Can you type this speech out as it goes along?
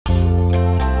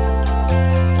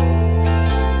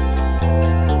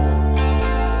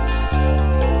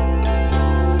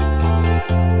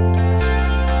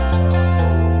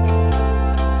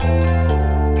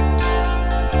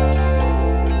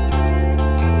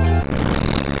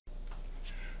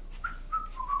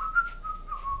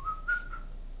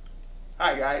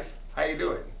guys, how you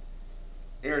doing?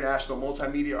 International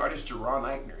multimedia artist Jaron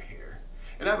Ikner here.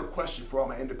 And I have a question for all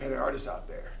my independent artists out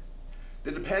there.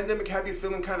 Did the pandemic have you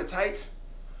feeling kind of tight?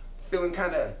 Feeling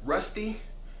kind of rusty?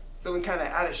 Feeling kind of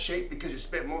out of shape because you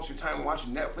spent most of your time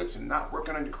watching Netflix and not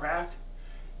working on your craft?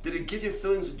 Did it give you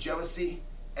feelings of jealousy,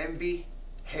 envy,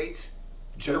 hate,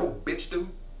 general bitchdom?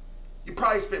 You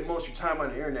probably spent most of your time on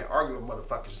the internet arguing with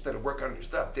motherfuckers instead of working on your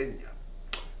stuff, didn't you?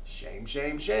 Shame,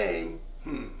 shame, shame.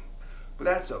 But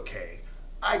that's okay.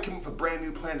 I came up with a brand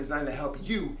new plan designed to help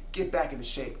you get back into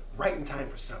shape right in time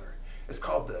for summer. It's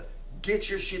called the Get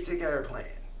Your Shit Together Plan.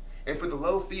 And for the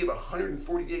low fee of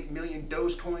 148 million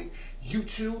Dogecoin, you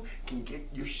too can get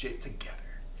your shit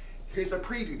together. Here's a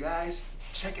preview, guys.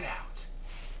 Check it out.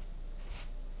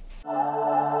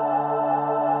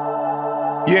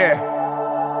 Yeah.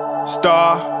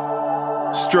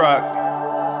 Starstruck.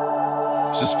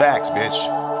 It's just facts, bitch.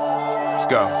 Let's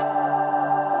go.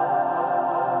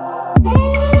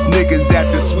 Niggas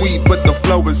at the suite, but the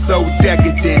flow is so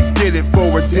decadent. Did it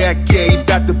for a decade,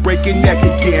 about to break your neck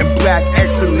again. Black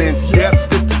excellence, yep,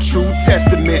 this the true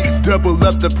testament. Double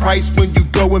up the price when you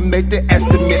go and make the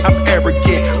estimate. I'm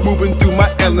arrogant, moving through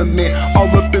my element. All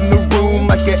up in the room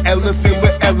like an elephant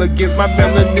with elegance. My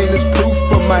melanin is proof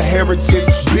of my heritage.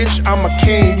 Bitch, I'm a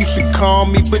king, you should call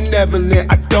me benevolent.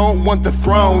 I don't want the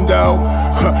throne though.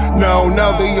 No,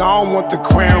 they all want the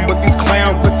crown. But these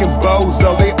clowns looking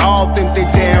bozo, they all think they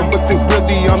down, but they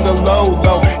really on the low,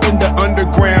 in the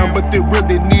underground, but they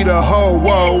really need a hoe.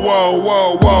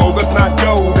 Whoa, let's not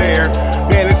go there.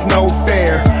 Man, it's no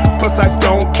fair, plus I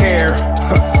don't care.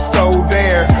 So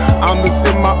there, I'm just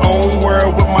in my own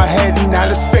world with my head in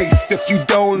outer space. If you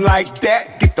don't like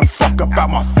that, get the fuck up out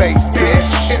my face,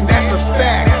 bitch. And that's a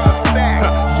fact.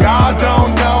 Y'all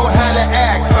don't know how to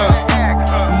act,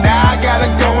 Now I gotta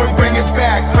go and bring it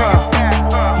back,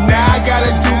 Now I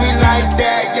gotta do me like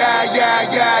that, yeah,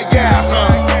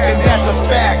 and that's a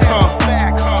fact,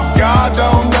 Y'all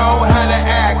don't know how to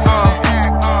act,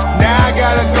 Now I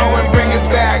gotta go and bring it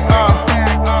back,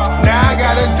 Now I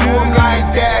gotta do them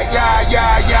like that, yeah.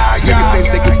 Niggas think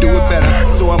they can do it better,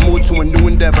 so I moved to a new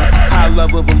endeavor. High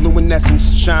level of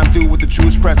luminescence, shine through with the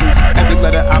truest presence. Every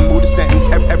letter I move a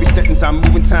sentence, every sentence I'm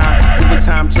moving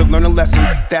time to learn a lesson.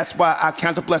 That's why I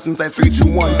count the blessings like 3, 2,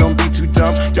 1. Don't be too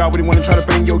dumb. Y'all really wanna try to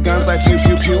bring your guns like pew,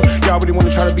 pew, pew. Y'all really wanna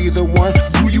try to be the one.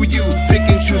 You. Pick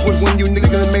and choose which one you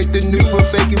niggas gonna make the news. For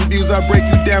faking views, I break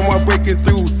you down while breaking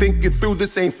through. Think it through,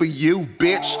 this ain't for you,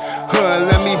 bitch.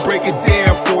 Let me break it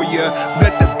down for ya.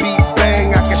 Let the beat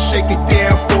bang, I can shake it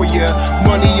down for ya.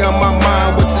 Money on my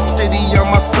mind with the city on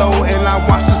my soul. And I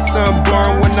watch the sun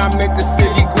burn when I make the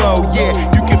city glow. Yeah,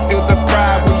 you can feel the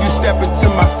pride when you step into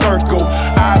my circle.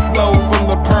 I flow from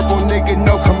the purple, nigga,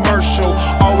 no commercial.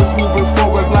 Always moving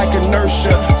forward like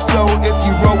inertia. So if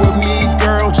you roll with me,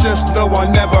 girl, just know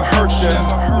I'll never hurt ya.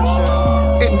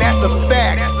 And that's a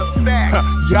fact.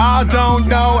 Y'all don't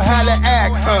know how to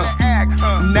act,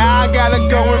 Now I gotta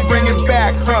go and bring it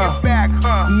back,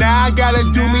 Now I gotta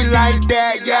do me like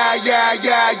that, yeah,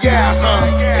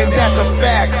 And that's a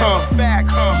fact,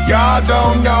 Y'all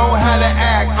don't know how to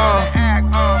act,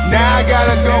 Now I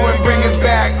gotta go and bring it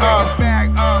back,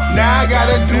 Now I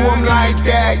gotta do them like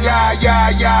that, yeah.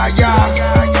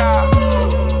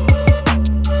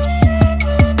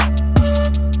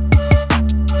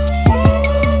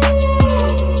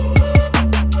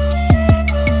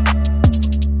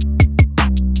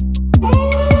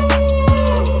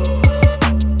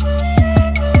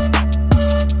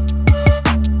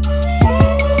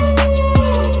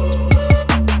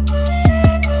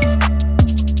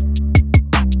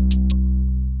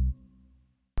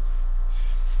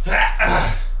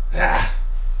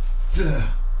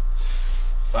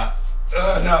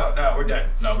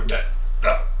 No, we're done.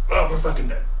 No, we're fucking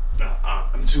done. No,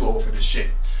 I'm too old for this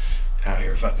shit. Out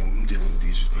here fucking dealing with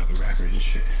these other rappers and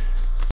shit.